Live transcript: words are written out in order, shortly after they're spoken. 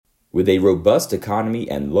With a robust economy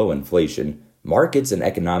and low inflation, markets and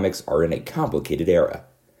economics are in a complicated era.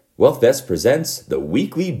 WealthVest presents The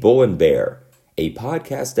Weekly Bull and Bear, a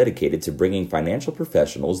podcast dedicated to bringing financial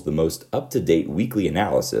professionals the most up-to-date weekly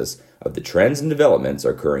analysis of the trends and developments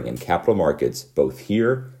occurring in capital markets both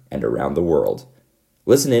here and around the world.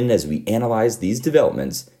 Listen in as we analyze these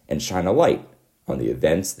developments and shine a light on the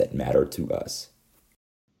events that matter to us.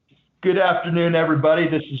 Good afternoon, everybody.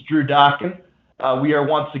 This is Drew Dockin. We are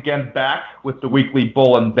once again back with the Weekly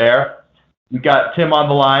Bull and Bear. We got Tim on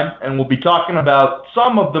the line, and we'll be talking about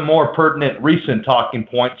some of the more pertinent recent talking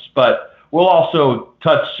points, but we'll also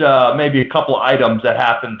touch maybe a couple of items that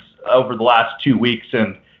happened over the last 2 weeks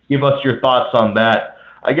and give us your thoughts on that.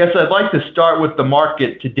 I guess I'd like to start with the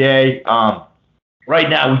market today. Right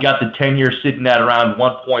now, we got the 10-year sitting at around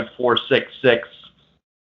 1.466.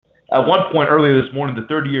 At one point earlier this morning,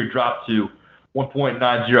 the 30-year dropped to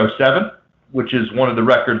 1.907, which is one of the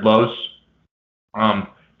record lows.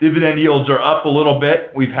 Dividend yields are up a little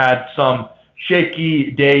bit. We've had some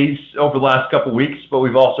shaky days over the last couple of weeks, but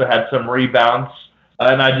we've also had some rebounds.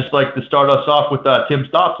 And I'd just like to start us off with Tim's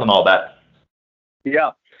thoughts on all that.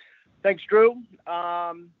 Yeah. Thanks, Drew.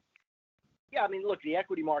 Look, the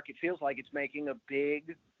equity market feels like it's making a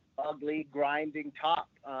big, ugly, grinding top.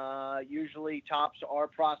 Usually tops are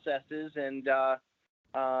processes and,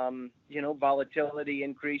 volatility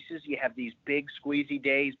increases. You have these big squeezy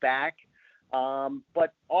days back.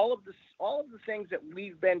 But all of the things that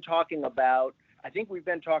we've been talking about, I think we've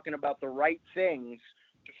been talking about the right things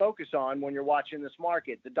to focus on when you're watching this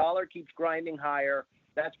market. The dollar keeps grinding higher.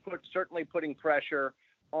 That's certainly putting pressure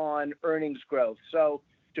on earnings growth. So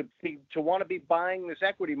to want to be buying this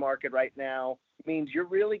equity market right now means you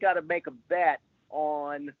really got to make a bet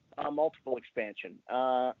on multiple expansion.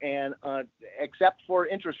 And except for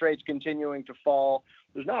interest rates continuing to fall,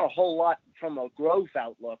 there's not a whole lot from a growth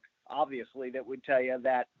outlook, obviously, that would tell you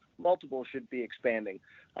that multiples should be expanding.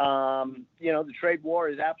 The trade war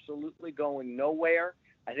is absolutely going nowhere.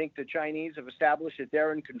 I think the Chinese have established that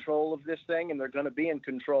they're in control of this thing, and they're going to be in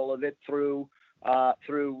control of it through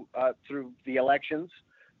the elections.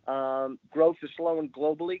 Growth is slowing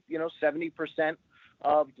globally. 70%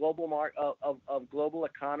 of global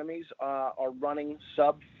economies are running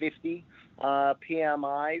sub 50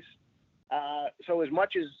 PMIs. So as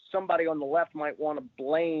much as somebody on the left might want to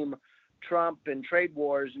blame Trump and trade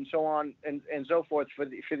wars and so on and so forth for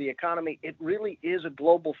the economy, it really is a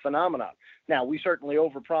global phenomenon. Now, we certainly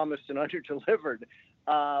overpromised and underdelivered,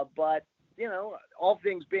 but all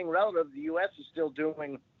things being relative, the U.S. is still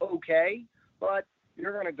doing okay, but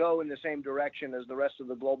you're going to go in the same direction as the rest of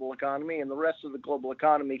the global economy, and the rest of the global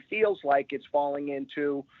economy feels like it's falling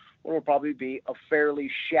into what will probably be a fairly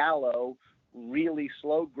shallow, really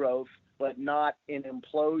slow growth, but not an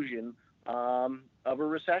implosion of a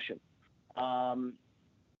recession.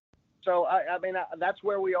 So that's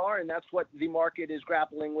where we are, and that's what the market is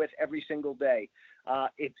grappling with every single day.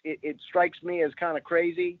 It strikes me as kind of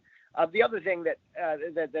crazy. The other thing that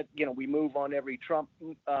we move on every Trump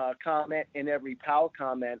comment and every Powell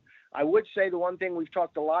comment, I would say the one thing we've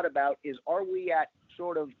talked a lot about is, are we at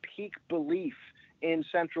sort of peak belief in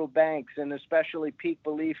central banks, and especially peak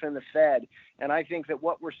belief in the Fed? And I think that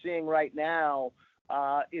what we're seeing right now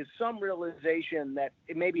is some realization that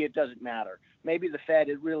maybe it doesn't matter. Maybe the Fed,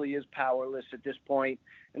 it really is powerless at this point.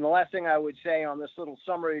 And the last thing I would say on this little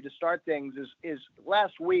summary to start things is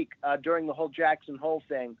last week during the whole Jackson Hole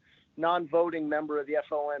thing, non-voting member of the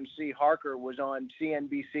FOMC, Harker, was on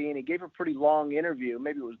CNBC, and he gave a pretty long interview.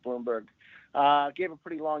 Maybe it was Bloomberg. Gave a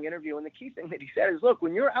pretty long interview. And the key thing that he said is, look,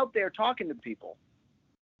 when you're out there talking to people,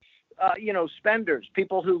 spenders,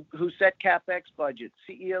 people who set CapEx budgets,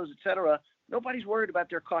 CEOs, et cetera, nobody's worried about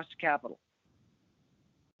their cost of capital.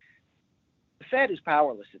 The Fed is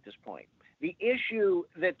powerless at this point. The issue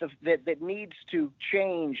that needs to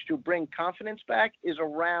change to bring confidence back is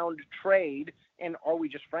around trade, and are we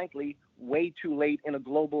just frankly way too late in a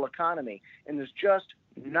global economy? And there's just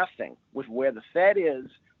nothing with where the Fed is,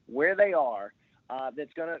 where they are,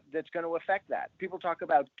 that's gonna affect that. People talk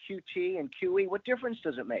about QT and QE. What difference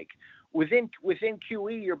does it make? Within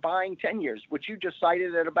QE, you're buying 10 years, which you just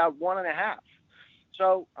cited at about 1.5.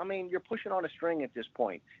 So, you're pushing on a string at this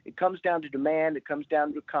point. It comes down to demand. It comes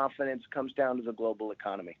down to confidence. It comes down to the global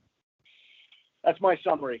economy. That's my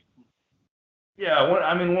summary. Yeah,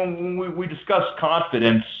 when we discuss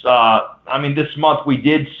confidence, this month we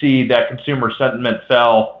did see that consumer sentiment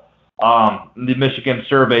fell. The Michigan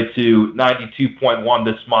survey to 92.1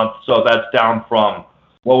 this month, so that's down from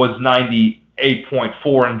what was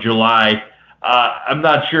 98.4 in July. I'm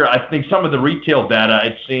not sure. I think some of the retail data,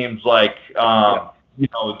 it seems like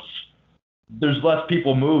it's there's less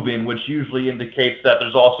people moving, which usually indicates that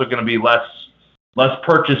there's also going to be less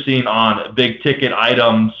purchasing on big ticket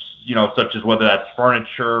items, such as whether that's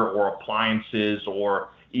furniture or appliances or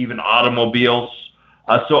even automobiles.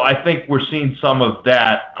 So I think we're seeing some of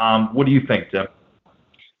that. What do you think, Tim?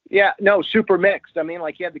 Yeah, no, super mixed. I mean,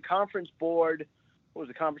 like you had the conference board. What was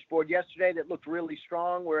the conference board yesterday that looked really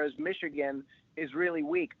strong, whereas Michigan is really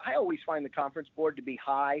weak. I always find the conference board to be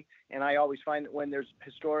high, and I always find that when there's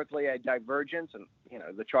historically a divergence, and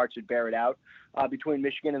the charts would bear it out, between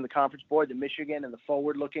Michigan and the conference board, the Michigan and the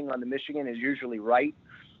forward-looking on the Michigan is usually right.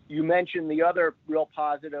 You mentioned the other real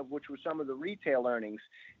positive, which was some of the retail earnings.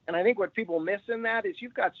 And I think what people miss in that is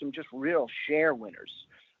you've got some just real share winners.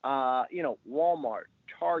 Walmart,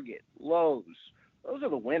 Target, Lowe's, those are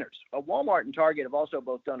the winners. Walmart and Target have also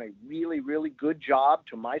both done a really, really good job,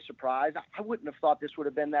 to my surprise. I wouldn't have thought this would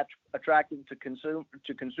have been that attractive to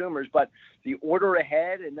consumers, but the order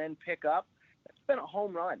ahead and then pick up, it's been a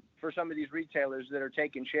home run for some of these retailers that are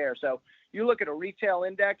taking share. So you look at a retail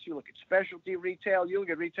index, you look at specialty retail, you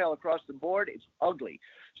look at retail across the board, it's ugly.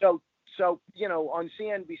 So on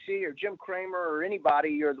CNBC or Jim Cramer or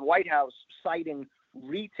anybody or the White House citing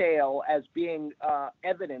retail as being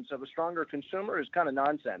evidence of a stronger consumer is kind of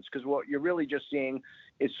nonsense, because what you're really just seeing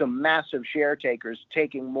is some massive share takers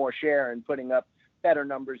taking more share and putting up better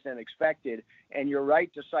numbers than expected. And you're right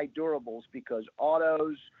to cite durables, because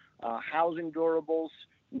autos, housing durables,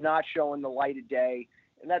 not showing the light of day.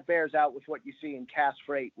 And that bears out with what you see in Cass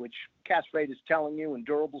Freight, which Cass Freight is telling you and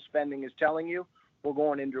durable spending is telling you we're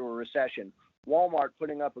going into a recession. Walmart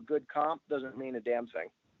putting up a good comp doesn't mean a damn thing.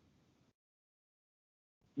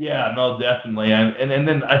 Yeah, no, definitely. And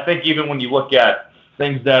then I think even when you look at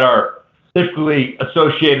things that are typically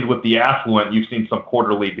associated with the affluent, you've seen some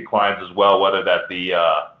quarterly declines as well, whether that be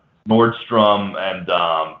Nordstrom and,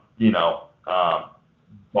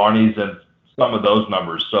 Barney's and some of those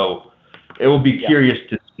numbers. So it will be curious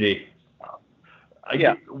to see. I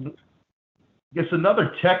guess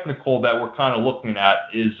another technical that we're kind of looking at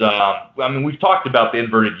is, we've talked about the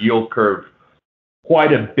inverted yield curve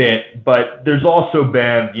quite a bit, but there's also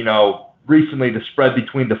been, recently the spread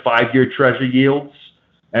between the 5-year treasury yields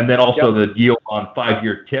and then also the yield on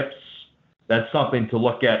 5-year tips. That's something to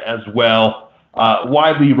look at as well.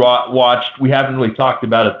 Widely watched. We haven't really talked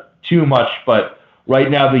about it too much, but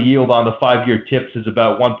right now the yield on the 5-year tips is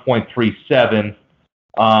about 1.37.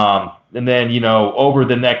 And then, over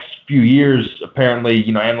the next few years, apparently,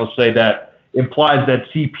 analysts say that implies that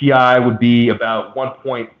CPI would be about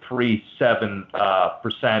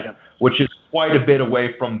 1.37%, which is quite a bit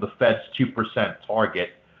away from the Fed's 2% target.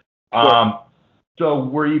 So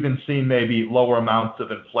we're even seeing maybe lower amounts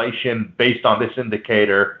of inflation based on this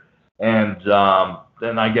indicator. And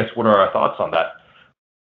then I guess, what are our thoughts on that?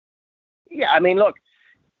 Yeah, look,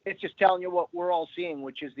 it's just telling you what we're all seeing,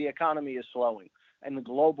 which is the economy is slowing and the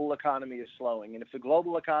global economy is slowing. And if the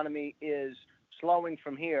global economy is slowing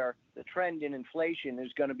from here, the trend in inflation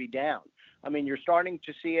is going to be down. You're starting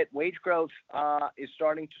to see it. Wage growth is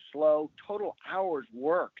starting to slow. Total hours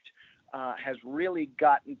worked has really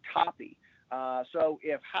gotten toppy. So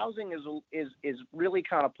if housing is really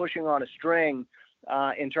kind of pushing on a string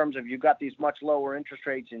in terms of you've got these much lower interest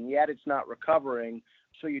rates and yet it's not recovering,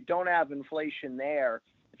 so you don't have inflation there.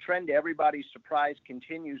 The trend, to everybody's surprise,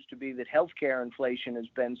 continues to be that healthcare inflation has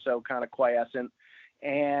been so kind of quiescent.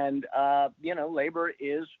 And, labor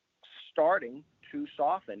is starting to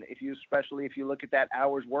soften. Especially if you look at that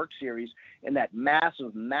hours work series and that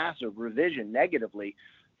massive revision negatively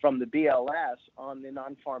from the BLS on the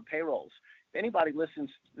non-farm payrolls. If anybody listens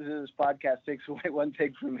to this podcast takes away one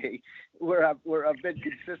thing from me, where I've been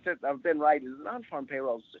consistent, I've been right, is non-farm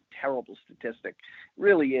payrolls is a terrible statistic. It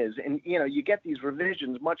really is. And, you get these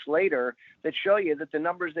revisions much later that show you that the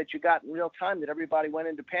numbers that you got in real time that everybody went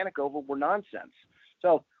into panic over were nonsense.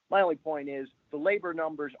 So my only point is the labor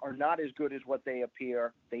numbers are not as good as what they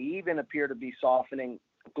appear. They even appear to be softening.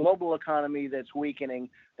 Global economy that's weakening,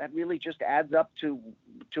 that really just adds up to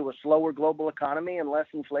a slower global economy and less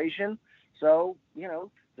inflation. So,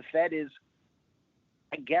 the Fed is,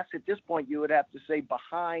 I guess at this point you would have to say,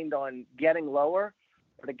 behind on getting lower.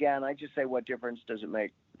 But again, I just say, what difference does it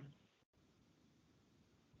make?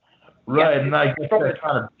 Right. And I guess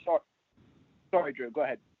sorry, Drew, go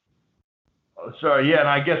ahead. Sorry, yeah, and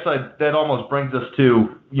I guess that almost brings us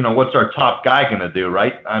to, what's our top guy going to do,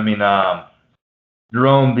 right?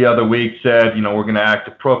 Jerome the other week said, we're going to act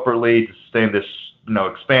appropriately to sustain this,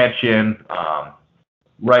 expansion.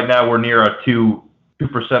 Right now we're near a 2%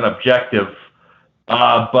 objective,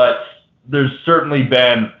 but there's certainly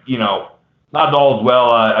been, not all as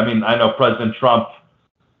well. I know President Trump,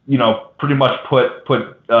 pretty much put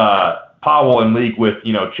Powell in league with,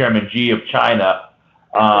 Chairman Xi of China.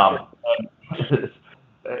 And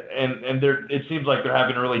it seems like they're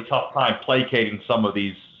having a really tough time placating some of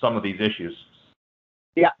these issues.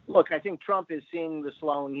 Yeah, look, I think Trump is seeing the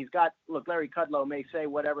slowing. Larry Kudlow may say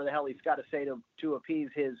whatever the hell he's got to say to appease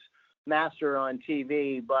his master on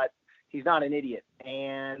TV, but he's not an idiot.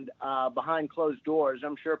 And behind closed doors,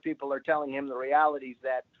 I'm sure people are telling him the realities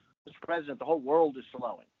that, Mr. President, the whole world is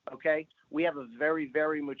slowing, okay? We have a very,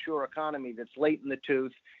 very mature economy that's late in the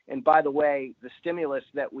tooth. And by the way, the stimulus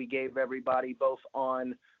that we gave everybody, both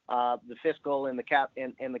on the fiscal and the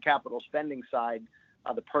capital spending side,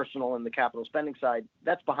 the personal and the capital spending side,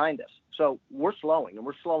 that's behind us. So we're slowing, and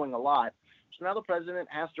we're slowing a lot. So now the president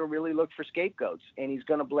has to really look for scapegoats, and he's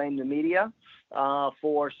going to blame the media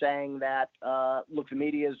for saying that, look, the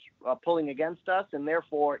media is pulling against us and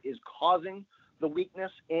therefore is causing the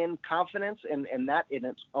weakness in confidence, and that in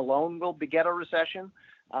its alone will beget a recession.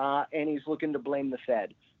 And he's looking to blame the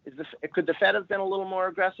Fed. Could the Fed have been a little more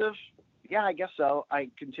aggressive? Yeah, I guess so. I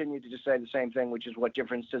continue to just say the same thing, which is, what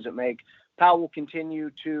difference does it make? Powell will continue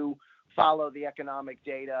to follow the economic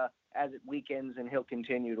data as it weakens, and he'll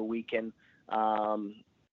continue to weaken. And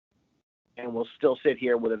we'll still sit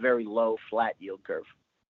here with a very low, flat yield curve.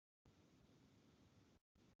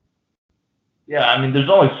 Yeah, I mean, there's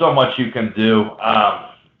only so much you can do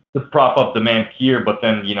to prop up demand here, but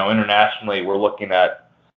then, internationally,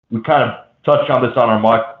 we kind of touched on this on our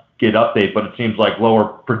market update, but it seems like lower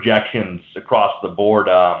projections across the board.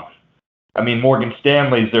 I mean, Morgan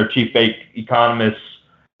Stanley's, their chief economist,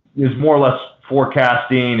 is more or less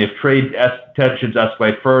forecasting if trade tensions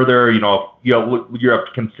escalate further,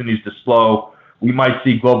 Europe continues to slow, we might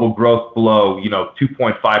see global growth below,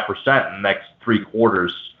 2.5% in the next 3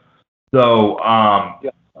 quarters. So,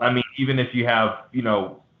 I mean, even if you have,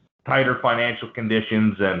 tighter financial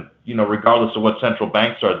conditions and, regardless of what central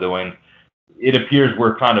banks are doing, it appears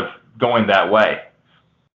we're kind of going that way.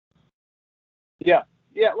 Yeah.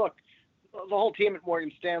 Look, the whole team at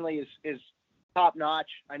Morgan Stanley is top notch.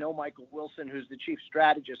 I know Michael Wilson, who's the chief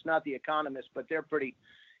strategist, not the economist, but they're pretty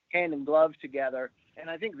hand in glove together. And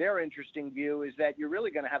I think their interesting view is that you're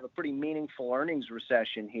really going to have a pretty meaningful earnings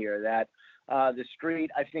recession here. That the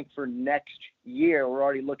street, I think, for next year, we're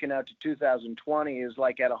already looking out to 2020, is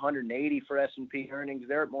like at 180 for S&P earnings.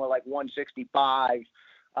 They're at more like 165.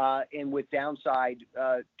 And with downside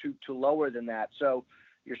to lower than that. So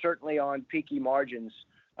you're certainly on peaky margins,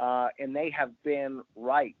 and they have been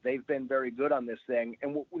right. They've been very good on this thing.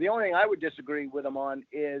 And the only thing I would disagree with them on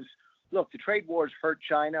is, look, the trade wars hurt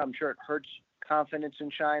China. I'm sure it hurts confidence in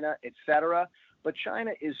China, et cetera. But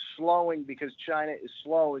China is slowing because China is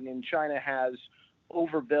slowing, and China has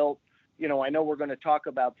overbuilt. I know we're going to talk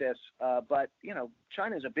about this, but,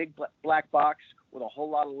 China is a big black box with a whole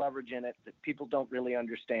lot of leverage in it that people don't really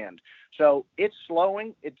understand. So it's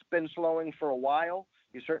slowing. It's been slowing for a while.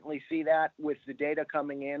 You certainly see that with the data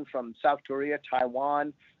coming in from South Korea,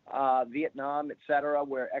 Taiwan, Vietnam, et cetera,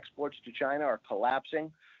 where exports to China are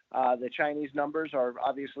collapsing. The Chinese numbers are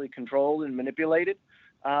obviously controlled and manipulated.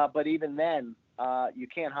 But even then, you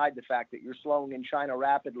can't hide the fact that you're slowing in China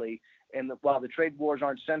rapidly. And while the trade wars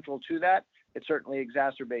aren't central to that, it certainly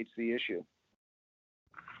exacerbates the issue.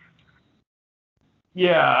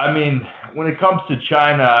 Yeah, I mean, when it comes to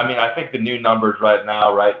China, I think the new numbers right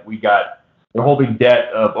now, right, they're holding debt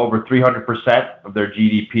of over 300% of their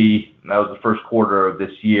GDP, and that was the first quarter of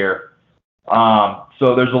this year.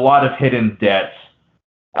 So there's a lot of hidden debt.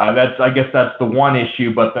 I guess that's the one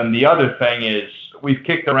issue, but then the other thing is we've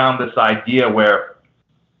kicked around this idea where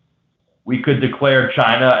we could declare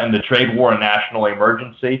China and the trade war a national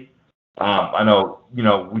emergency. I know,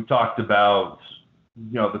 we talked about,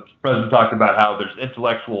 the president talked about how there's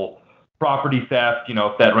intellectual property theft,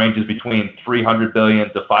 if that ranges between 300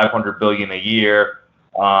 billion to 500 billion a year,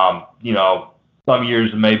 some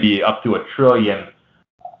years maybe up to $1 trillion.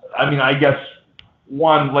 I guess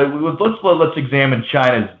let's examine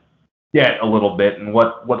China's debt a little bit and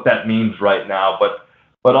what that means right now,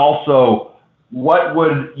 but also what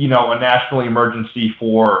would, a national emergency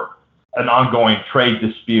for an ongoing trade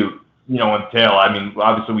dispute, entail?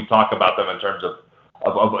 Obviously we talk about them in terms of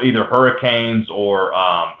either hurricanes or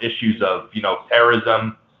issues of,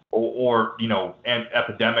 terrorism or and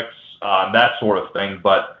epidemics, that sort of thing.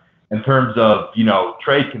 But in terms of,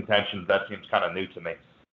 trade contentions, that seems kind of new to me.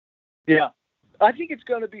 Yeah, I think it's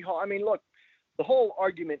going to be hard. Look, the whole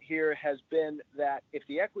argument here has been that if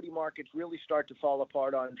the equity markets really start to fall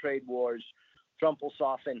apart on trade wars, Trump will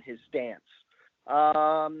soften his stance.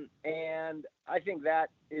 And I think that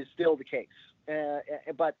is still the case.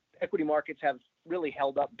 But equity markets have really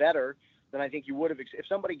held up better than I think you would have. If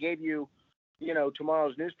somebody gave you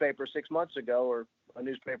tomorrow's newspaper 6 months ago, or a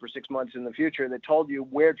newspaper 6 months in the future, that told you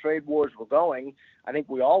where trade wars were going, I think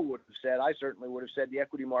we all would have said, I certainly would have said, the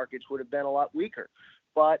equity markets would have been a lot weaker.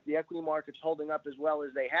 But the equity markets holding up as well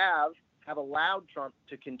as they have allowed Trump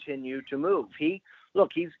to continue to move. He's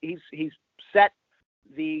set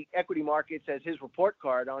the equity markets as his report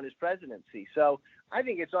card on his presidency. So I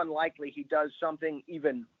think it's unlikely he does something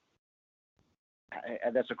even,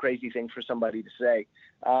 that's a crazy thing for somebody to say,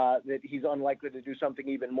 that he's unlikely to do something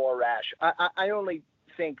even more rash. I only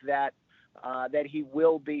think that he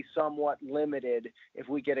will be somewhat limited if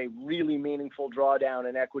we get a really meaningful drawdown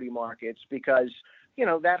in equity markets, because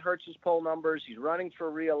that hurts his poll numbers. He's running for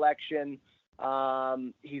re-election.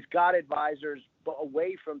 He's got advisors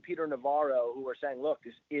away from Peter Navarro who are saying, look,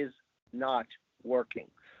 this is not working.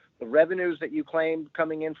 The revenues that you claim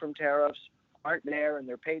coming in from tariffs aren't there, and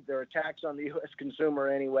they're a tax on the U.S. consumer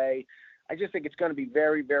anyway. I just think it's going to be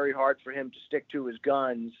very, very hard for him to stick to his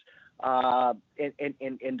guns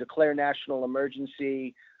and declare national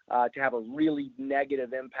emergency, to have a really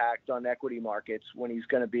negative impact on equity markets when he's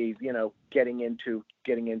going to be, getting into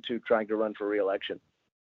trying to run for re-election.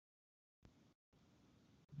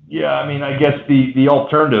 Yeah, I mean, I guess the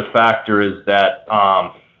alternative factor is that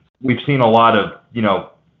we've seen a lot of,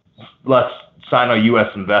 less Sino-U.S.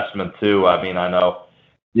 investment too. I mean, I know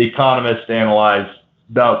The Economist analyzed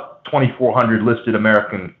about 2,400 listed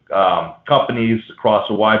American companies across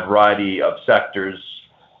a wide variety of sectors.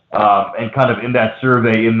 And kind of in that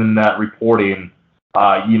survey and in that reporting,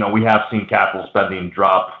 we have seen capital spending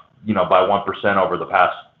drop, by 1% over the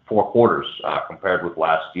past 4 quarters compared with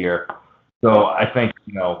last year. So I think,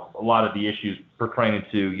 a lot of the issues pertaining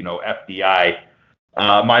to, FDI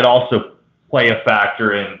might also play a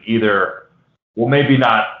factor in either, well, maybe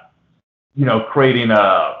not, creating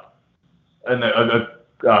a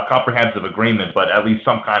comprehensive agreement, but at least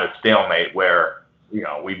some kind of stalemate where,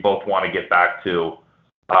 we both want to get back to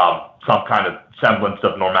some kind of semblance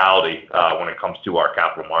of normality when it comes to our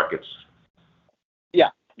capital markets. Yeah.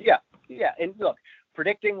 And look,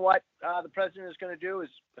 predicting what the president is going to do is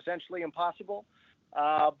essentially impossible.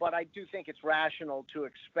 But I do think it's rational to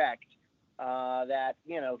expect that,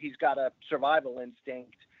 he's got a survival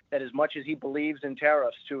instinct that, as much as he believes in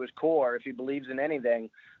tariffs to his core, if he believes in anything,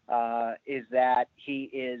 is that he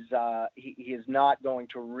is not going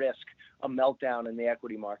to risk a meltdown in the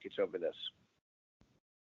equity markets over this.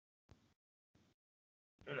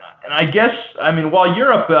 And I guess, while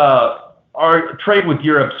Europe, our trade with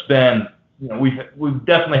Europe's been, we've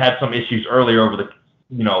definitely had some issues earlier over the,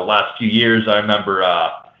 last few years. I remember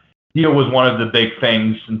steel was one of the big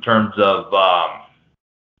things in terms of,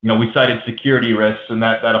 we cited security risks, and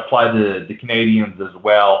that applied to the Canadians as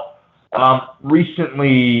well.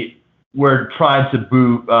 Recently, we're trying to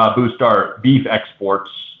boost our beef exports,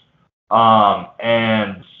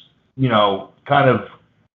 and, kind of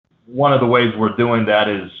one of the ways we're doing that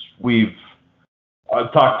is we've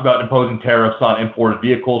talked about imposing tariffs on imported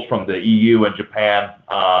vehicles from the EU and Japan.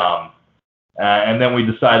 And then we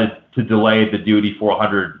decided to delay the duty for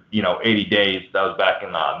 180 days. That was back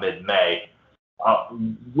in mid-May.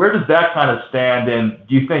 Where does that kind of stand? And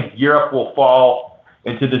do you think Europe will fall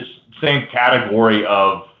into this same category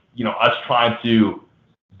of, us trying to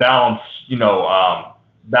balance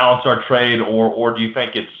our trade, or do you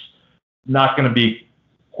think it's not going to be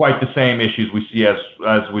quite the same issues we see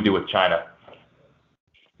as we do with China?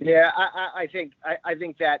 Yeah, I think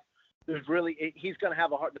that there's really, he's going to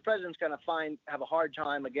have the president's going to have a hard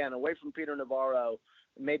time, again, away from Peter Navarro,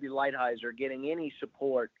 maybe Lighthizer, getting any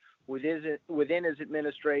support within his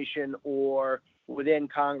administration or within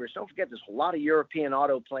Congress. Don't forget, there's a lot of European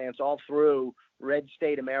auto plants all through red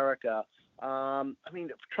state America. Trying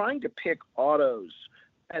to pick autos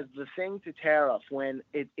as the thing to tariff when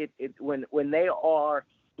they are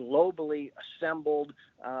globally assembled,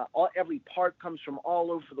 every part comes from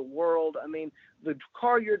all over the world. The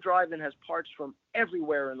car you're driving has parts from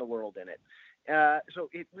everywhere in the world in it. So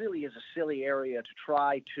it really is a silly area to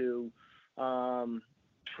try to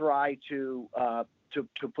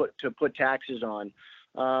put taxes on.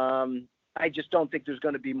 I just don't think there's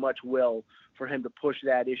going to be much will for him to push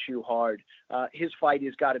that issue hard. His fight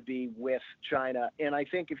has got to be with China. And I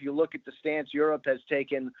think if you look at the stance Europe has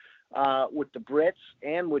taken with the Brits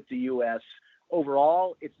and with the U.S.,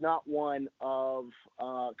 overall, it's not one of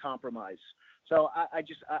compromise. So I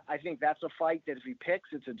think that's a fight that if he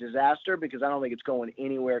picks, it's a disaster, because I don't think it's going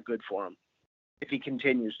anywhere good for him. If he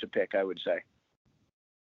continues to pick, I would say.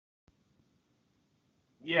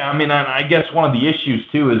 Yeah, I guess one of the issues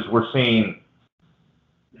too is we're seeing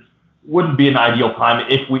wouldn't be an ideal time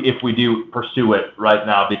if we do pursue it right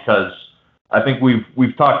now, because I think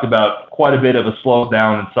we've talked about quite a bit of a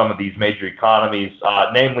slowdown in some of these major economies,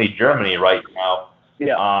 namely Germany right now.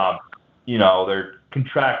 Yeah. They're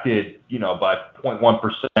contracted, by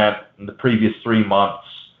 0.1% in the previous 3 months.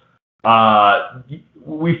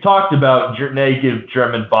 We've talked about negative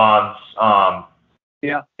German bonds.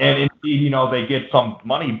 Yeah. And indeed, they get some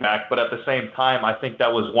money back, but at the same time, I think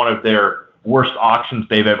that was one of their worst auctions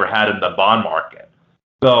they've ever had in the bond market.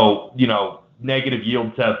 So, negative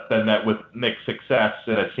yields have been met with mixed success,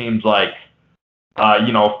 and it seems like,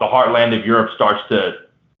 if the heartland of Europe starts to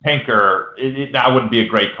tinker, that wouldn't be a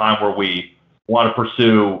great time where we want to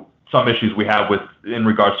pursue some issues we have in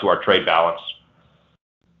regards to our trade balance.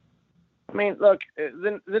 I mean, look,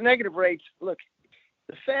 the negative rates. Look,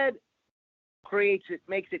 the Fed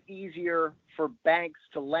makes it easier for banks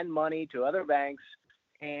to lend money to other banks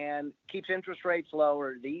and keeps interest rates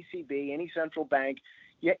lower. The ECB, any central bank,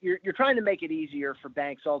 yet you're trying to make it easier for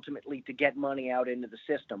banks ultimately to get money out into the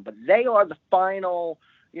system. But they are the final,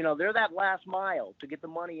 they're that last mile to get the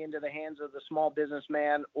money into the hands of the small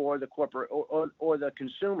businessman or the corporate or the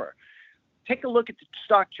consumer. Take a look at the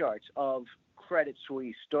stock charts of Credit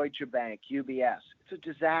Suisse, Deutsche Bank, UBS. It's a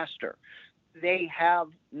disaster. They have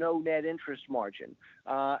no net interest margin.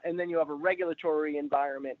 And then you have a regulatory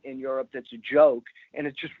environment in Europe that's a joke, and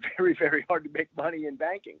it's just very, very hard to make money in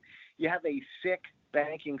banking. You have a sick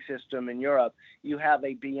banking system in Europe. You have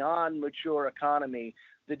a beyond mature economy.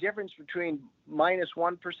 The difference between minus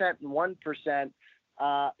 1% and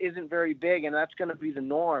 1% isn't very big, and that's going to be the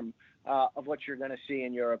norm of what you're going to see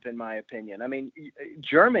in Europe, in my opinion. I mean,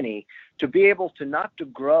 Germany, to be able to not to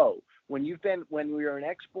grow, when we are an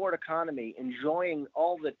export economy, enjoying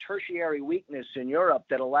all the tertiary weakness in Europe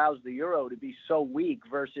that allows the euro to be so weak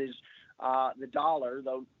versus the dollar,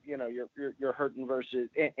 though you're hurting versus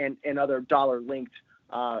and other dollar-linked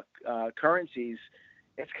currencies,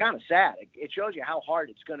 it's kind of sad. It shows you how hard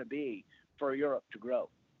it's going to be for Europe to grow.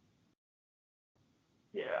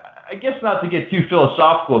 Yeah, I guess not to get too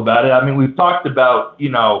philosophical about it. I mean, we've talked about,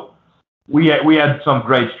 we had some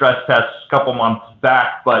great stress tests a couple months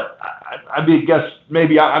back, but I guess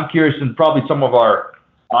maybe I'm curious, and probably some of our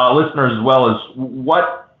listeners as well, is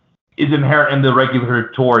what is inherent in the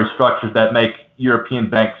regulatory structures that make European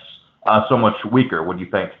banks so much weaker? What do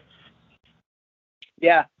you think?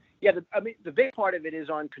 Yeah. The big part of it is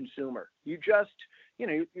on consumer. You just,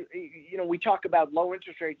 we talk about low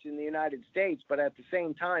interest rates in the United States, but at the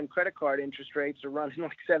same time, credit card interest rates are running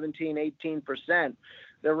like 17, 18%.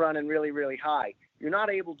 They're running really, really high. You're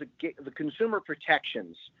not able to get the consumer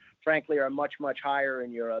protections, frankly, are much, much higher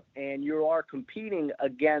in Europe, and you are competing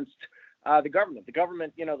against the government. The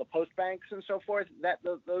government, the post banks and so forth,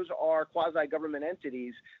 those are quasi-government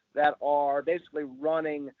entities that are basically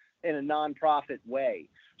running in a non-profit way.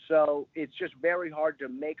 So it's just very hard to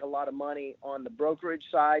make a lot of money on the brokerage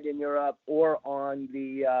side in Europe or on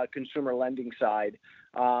the consumer lending side.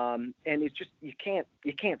 And it's just, you can't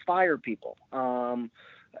fire people.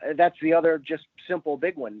 That's the other just simple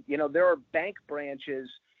big one. There are bank branches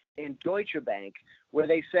in Deutsche Bank where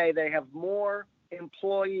they say they have more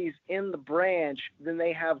employees in the branch than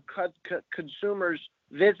they have consumers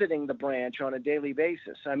visiting the branch on a daily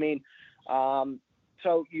basis. I mean,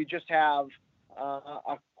 so you just have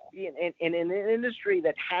in an industry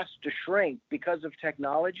that has to shrink because of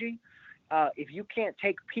technology. If you can't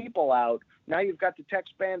take people out, now you've got the tech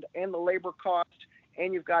spend and the labor cost,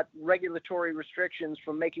 and you've got regulatory restrictions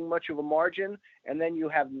from making much of a margin, and then you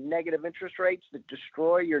have negative interest rates that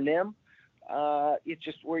destroy your NIM. It's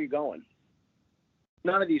just where you're going.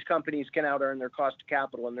 None of these companies can out earn their cost of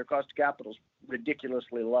capital, and their cost of capital is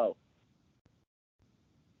ridiculously low.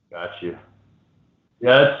 Gotcha.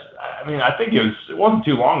 Yeah, I think it wasn't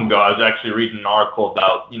too long ago. I was actually reading an article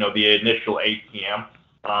about, the initial ATM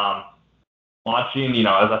launching.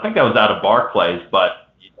 I think that was out of Barclays, but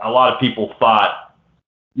a lot of people thought,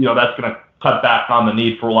 that's going to cut back on the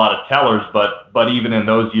need for a lot of tellers. But even in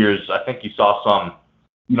those years, I think you saw some,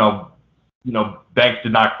 banks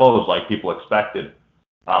did not close like people expected.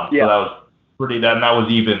 So that was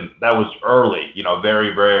that was early,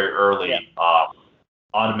 very, very early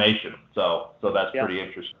automation. So that's pretty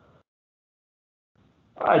interesting.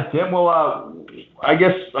 All right, Tim. Well, I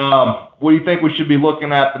guess what do you think we should be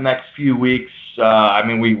looking at the next few weeks?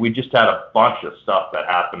 We just had a bunch of stuff that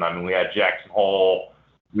happened. We had Jackson Hole,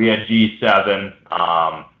 we had G7,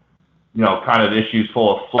 kind of issues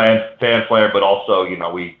full of fanfare, but also,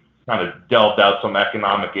 we kind of delved out some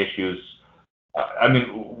economic issues.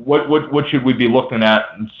 What should we be looking at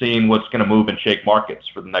and seeing what's going to move and shake markets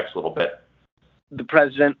for the next little bit? The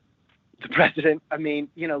president,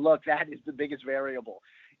 look, that is the biggest variable.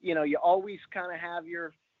 You always kind of have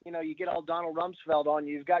your you get all Donald Rumsfeld on.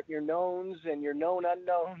 You've got your knowns and your known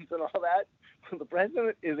unknowns and all that. The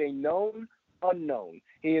president is a known unknown.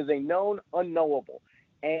 He is a known unknowable.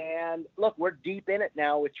 And look, we're deep in it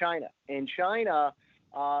now with China, and China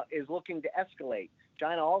is looking to escalate.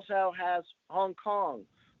 China also has Hong Kong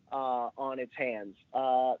on its hands.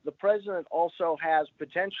 The president also has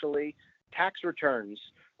potentially tax returns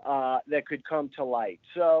that could come to light.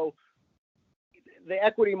 So the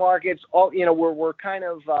equity markets, we're kind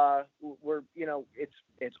of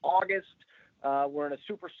it's August. We're in a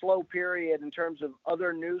super slow period in terms of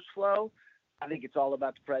other news flow. I think it's all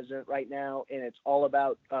about the president right now, and it's all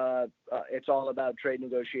about trade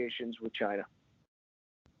negotiations with China.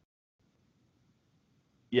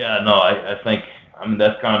 Yeah, no, I think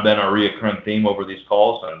that's kind of been our reoccurring theme over these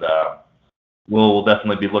calls, and we'll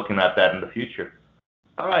definitely be looking at that in the future.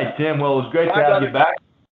 All right, Tim. Well, it was great to have you back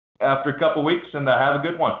after a couple weeks, and have a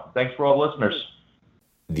good one. Thanks for all the listeners.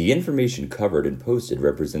 The information covered and posted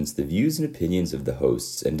represents the views and opinions of the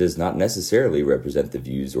hosts and does not necessarily represent the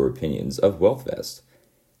views or opinions of WealthVest.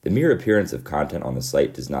 The mere appearance of content on the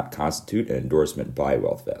site does not constitute an endorsement by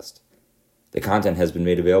WealthVest. The content has been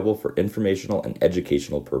made available for informational and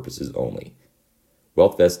educational purposes only.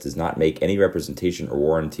 WealthVest does not make any representation or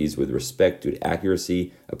warranties with respect to the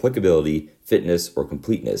accuracy, applicability, fitness, or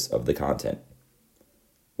completeness of the content.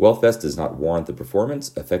 WealthVest does not warrant the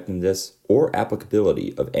performance, effectiveness, or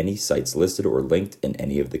applicability of any sites listed or linked in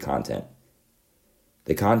any of the content.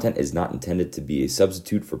 The content is not intended to be a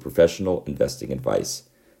substitute for professional investing advice.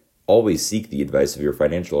 Always seek the advice of your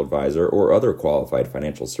financial advisor or other qualified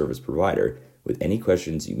financial service provider with any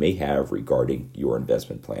questions you may have regarding your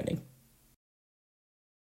investment planning.